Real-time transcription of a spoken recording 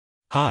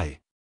Hi.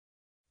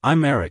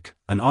 I'm Eric,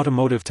 an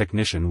automotive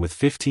technician with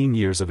 15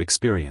 years of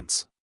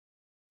experience.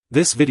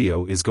 This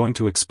video is going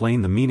to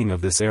explain the meaning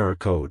of this error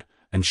code,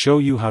 and show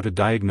you how to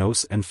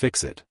diagnose and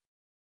fix it.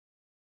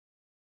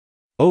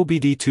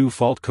 OBD-II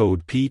fault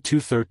code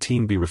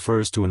P213B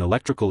refers to an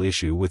electrical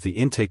issue with the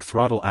intake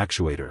throttle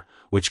actuator,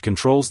 which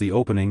controls the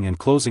opening and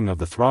closing of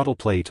the throttle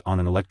plate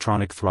on an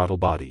electronic throttle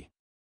body.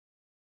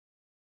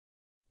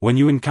 When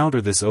you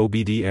encounter this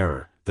OBD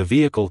error, the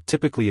vehicle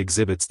typically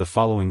exhibits the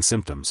following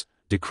symptoms: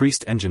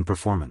 decreased engine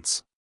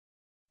performance.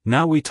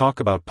 Now we talk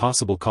about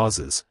possible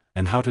causes,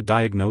 and how to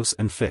diagnose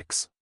and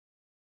fix.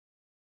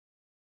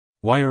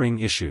 Wiring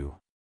issue.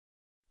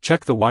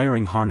 Check the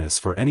wiring harness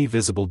for any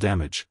visible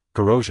damage,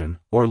 corrosion,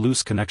 or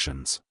loose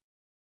connections.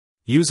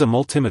 Use a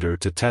multimeter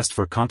to test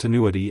for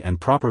continuity and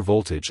proper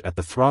voltage at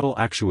the throttle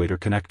actuator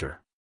connector.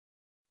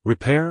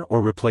 Repair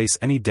or replace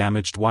any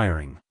damaged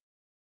wiring.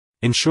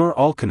 Ensure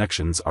all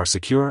connections are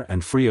secure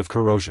and free of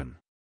corrosion.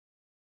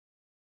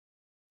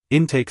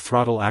 Intake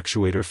throttle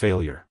actuator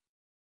failure.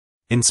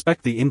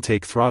 Inspect the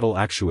intake throttle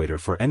actuator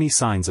for any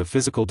signs of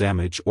physical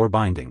damage or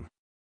binding.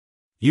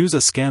 Use a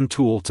scan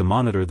tool to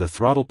monitor the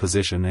throttle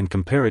position and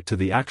compare it to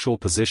the actual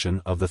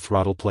position of the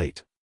throttle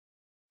plate.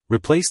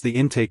 Replace the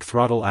intake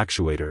throttle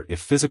actuator if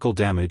physical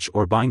damage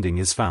or binding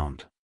is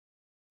found.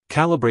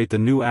 Calibrate the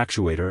new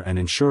actuator and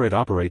ensure it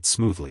operates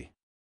smoothly.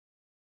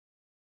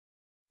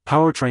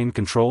 Powertrain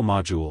control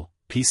module,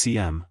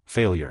 PCM,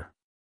 failure.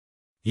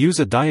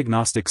 Use a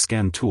diagnostic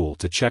scan tool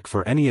to check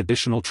for any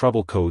additional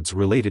trouble codes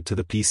related to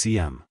the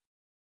PCM.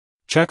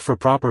 Check for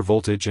proper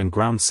voltage and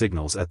ground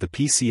signals at the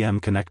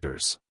PCM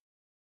connectors.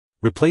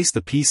 Replace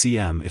the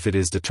PCM if it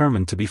is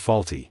determined to be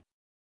faulty.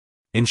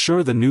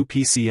 Ensure the new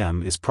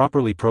PCM is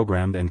properly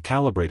programmed and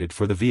calibrated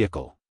for the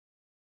vehicle.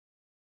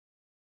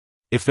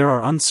 If there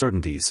are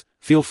uncertainties,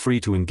 feel free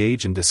to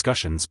engage in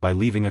discussions by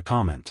leaving a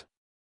comment.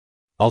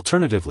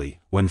 Alternatively,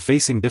 when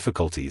facing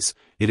difficulties,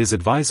 it is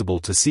advisable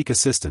to seek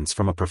assistance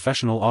from a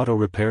professional auto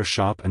repair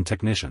shop and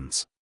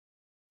technicians.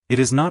 It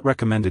is not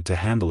recommended to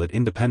handle it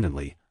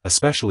independently,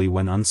 especially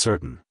when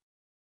uncertain.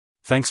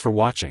 Thanks for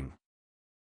watching.